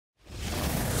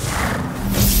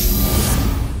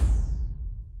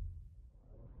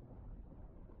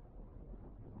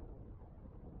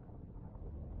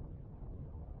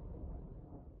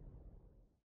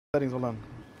Settings, hold on.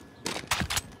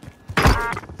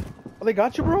 Oh, they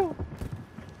got you, bro?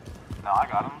 No, I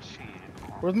got him. Shit.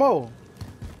 Where's Mo?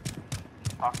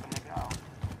 Knock the nigga out.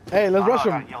 Hey, let's rush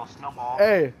him. Yellow snowball.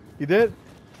 Hey, you did?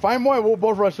 Find Mo and we'll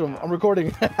both rush him. I'm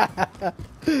recording.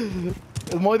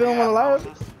 Is Mo the only one alive?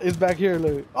 He's back here,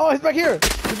 look. Oh, he's back here.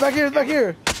 He's back here. He's back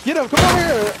here. Get him. Come over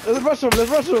here. Let's rush him. Let's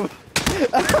rush him.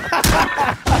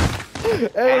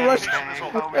 Hey, rush.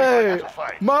 Hey,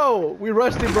 Mo, we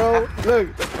rushed him, bro. Look.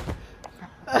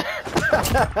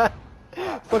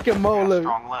 Fucking Mo, look.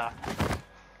 Strong left.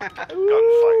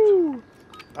 Gunfight.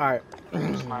 Alright.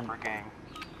 Sniper gang.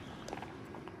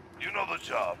 You know the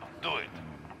job. Do it.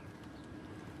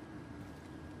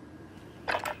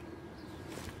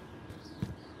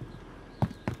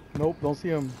 Nope, don't see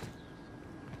him.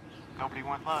 Nobody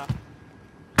went left.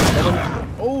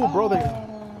 Oh, bro, they.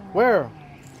 Where?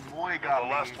 Boy, You're got the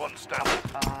last one standing.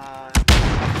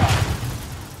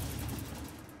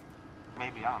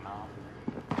 Maybe, I don't know.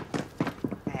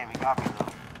 Damn, he got me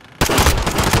though.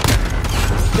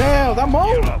 Damn, that Mo?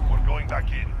 Gear up. We're going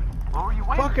back in. What were you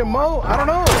waiting Fucking for? Mo? I don't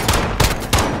know.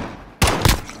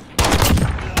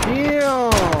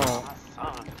 Damn. That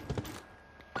sucks.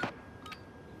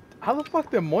 How the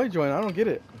fuck did Moy join? I don't get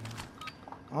it.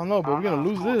 I don't know, but we're gonna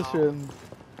lose this shit.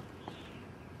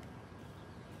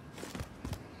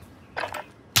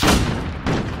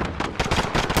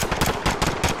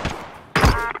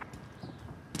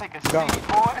 Take a seat,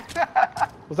 boy.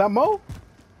 Was that Mo?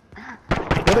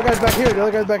 The other guy's back here. The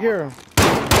other guy's back here.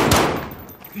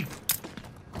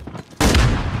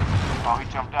 Oh, he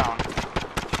jumped down.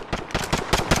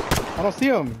 I don't see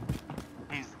him.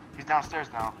 He's downstairs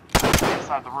now.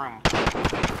 Inside the room.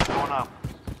 Going up.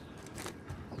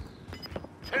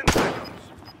 10 seconds.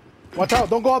 Watch out!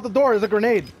 Don't go out the door. There's a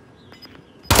grenade.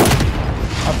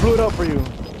 I blew it up for you. He's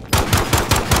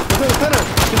in the center.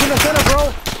 He's in the center,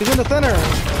 bro. He's in the center.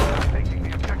 Taking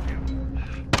the objective.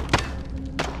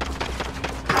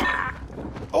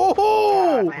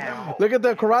 Oh! Damn. Look at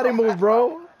the karate moves,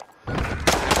 bro.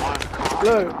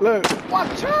 Look.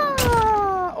 Watch out!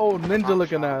 Oh, ninja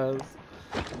looking ass.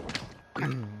 You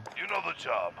know the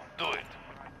job. Do it.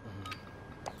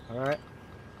 Alright.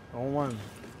 On one.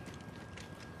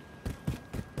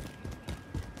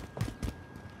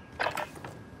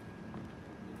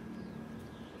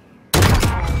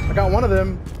 I got one of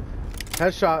them.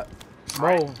 Headshot.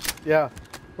 Mo. Yeah.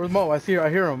 Where's Mo? I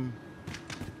hear him.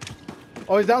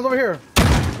 Oh, he's down over here.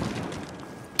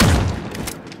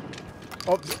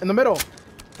 Oh, in the middle.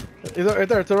 He's right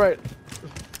there, to the right.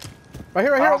 Right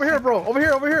here, over here, bro. Over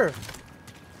here.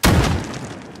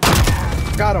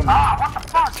 Got him. Ah, what the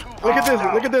fuck? Look at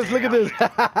this. Look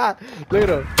at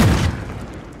him.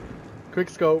 Quick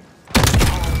scope.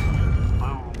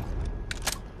 Boom.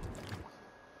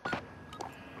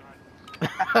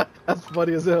 That's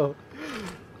funny as hell.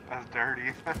 That's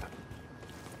dirty.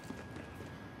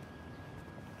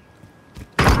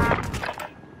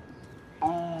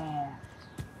 Ooh.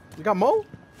 You got Mo?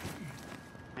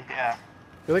 Yeah.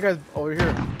 The other guy's over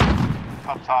here.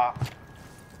 Up top.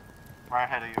 Right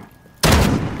ahead of you.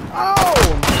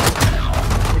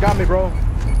 Oh! You got me, bro.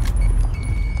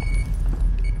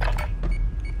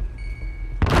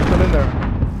 He's still in there.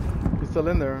 He's still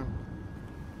in there.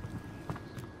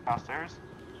 Downstairs?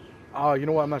 Oh, you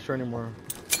know what? I'm not sure anymore.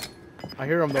 I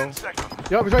hear him though. 10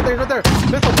 seconds. Yup, he's right there.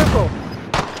 Pistol.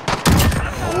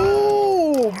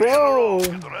 Ooh, bro.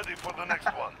 Get ready for the next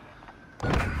one.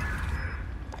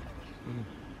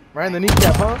 Right in the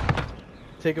kneecap, huh?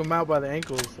 Take him out by the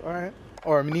ankles. All right.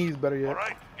 Or knees, better yet. All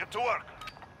right, get to work.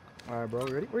 All right, bro.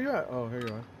 Ready? Where you at? Oh, here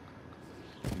you are.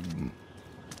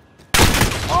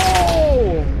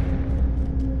 Oh!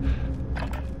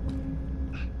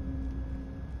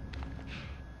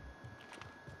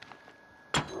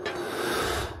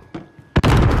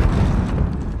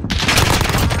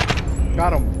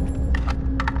 Got him.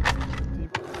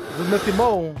 This is Missy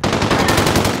Mo.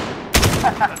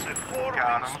 That's a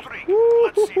 4-win streak.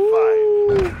 Let's see 5.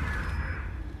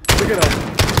 Look at him.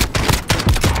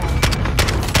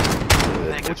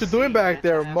 What you doing back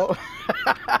there, Mo?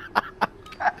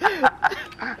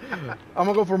 I'm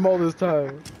gonna go for Mo this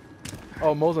time.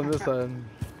 Oh, Mo's on this side.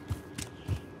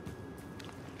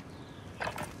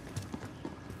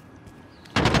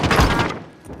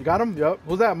 You got him? Yup.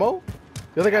 Who's that, Mo?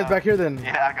 The other guy's back here then.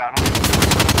 Yeah, I got him.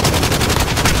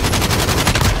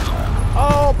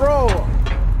 Oh, bro!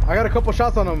 I got a couple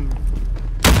shots on him.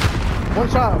 One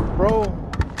shot, bro.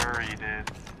 Sure you did.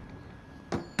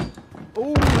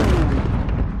 Ooh.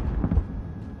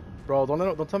 Bro,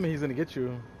 don't tell me he's gonna get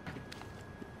you.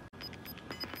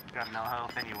 Got no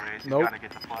health anyways. He's Nope. gotta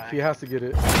get the flag. He has to get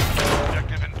it.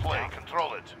 Objective in play.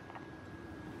 Control it.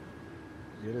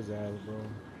 Get his ass, bro.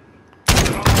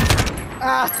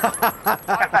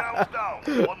 Five rounds down.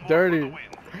 One more Dirty. for the win.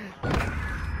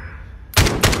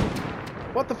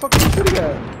 What the fuck are you shooting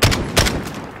at?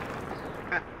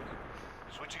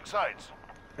 Switching sides.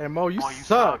 Hey Mo, you Mo, you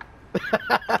suck.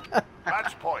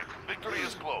 Match point. Victory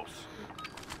is close.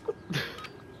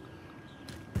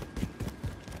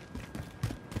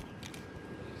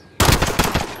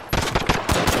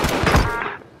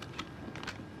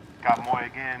 Got Moy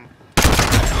again.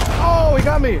 Oh, he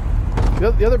got me.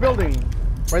 The other building.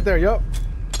 Right there, yup.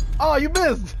 Oh, you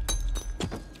missed.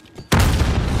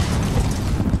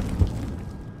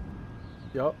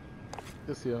 Yup.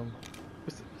 Just see him.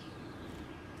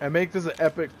 And make this an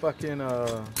epic fucking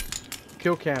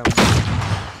kill cam.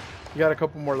 You got a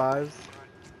couple more lives.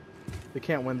 They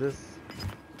can't win this.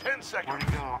 10 Where'd seconds.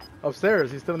 he go?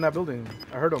 Upstairs, he's still in that building.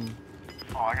 I heard him.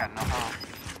 Oh, I got no health.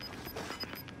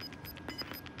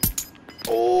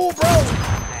 Oh, bro.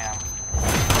 Damn.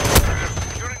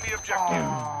 Securing the objective.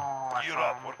 Oh, I You're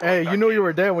saw up. him. We're Hey, going you knew back you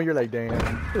were dead when you're like, damn. Yeah.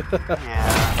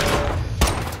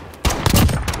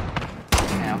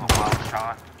 Damn, a wild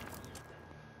shot.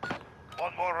 in.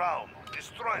 One more round.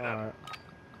 Destroy them. Alright.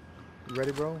 You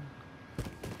ready, bro?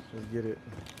 Let's get it.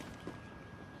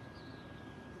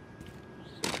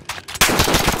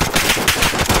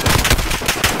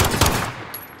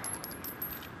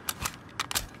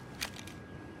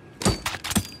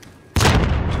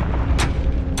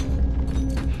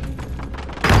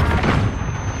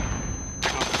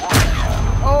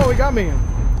 Oh, he got me.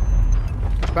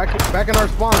 Back in our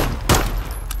spawn.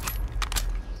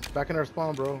 Back in our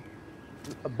spawn, bro.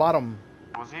 Bottom.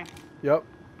 Was he? Yep.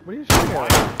 What are you shooting at?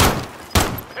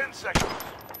 10 seconds.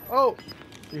 Oh,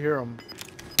 you hear him.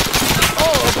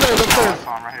 Oh, upstairs, Oh, I upstairs.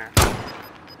 saw him right here.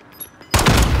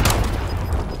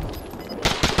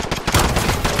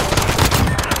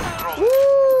 Control it.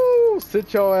 Woo!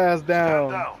 Sit your ass Stand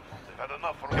down. down. They've had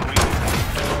enough for a week.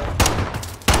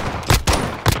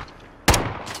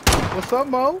 What's up,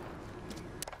 Mo?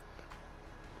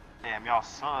 Damn, y'all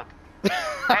suck.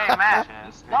 Hey,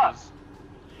 matches. Niggas.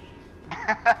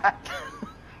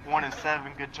 1 and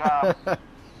 7, good job.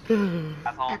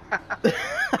 That's all.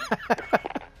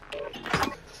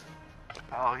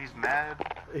 Oh, he's mad.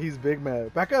 He's big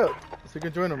mad. Back up so you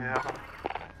can join him. Yeah.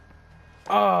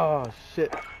 Oh,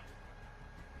 shit.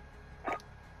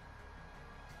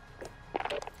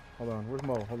 Hold on. Where's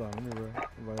Mo? Hold on. Let me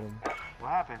invite him. What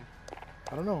happened?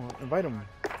 I don't know. Invite him.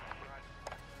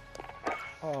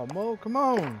 Oh, Mo, come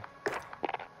on.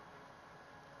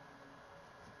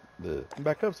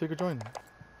 Back up so you can join.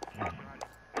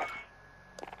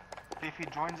 See if he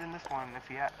joins in this one, if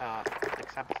he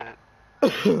accepts it.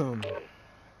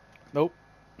 Nope.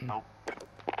 Nope.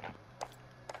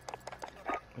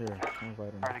 Here, I'll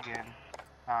invite him. Try it again.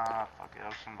 Fuck it,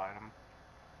 I'll just invite him.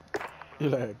 You're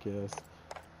like, yes.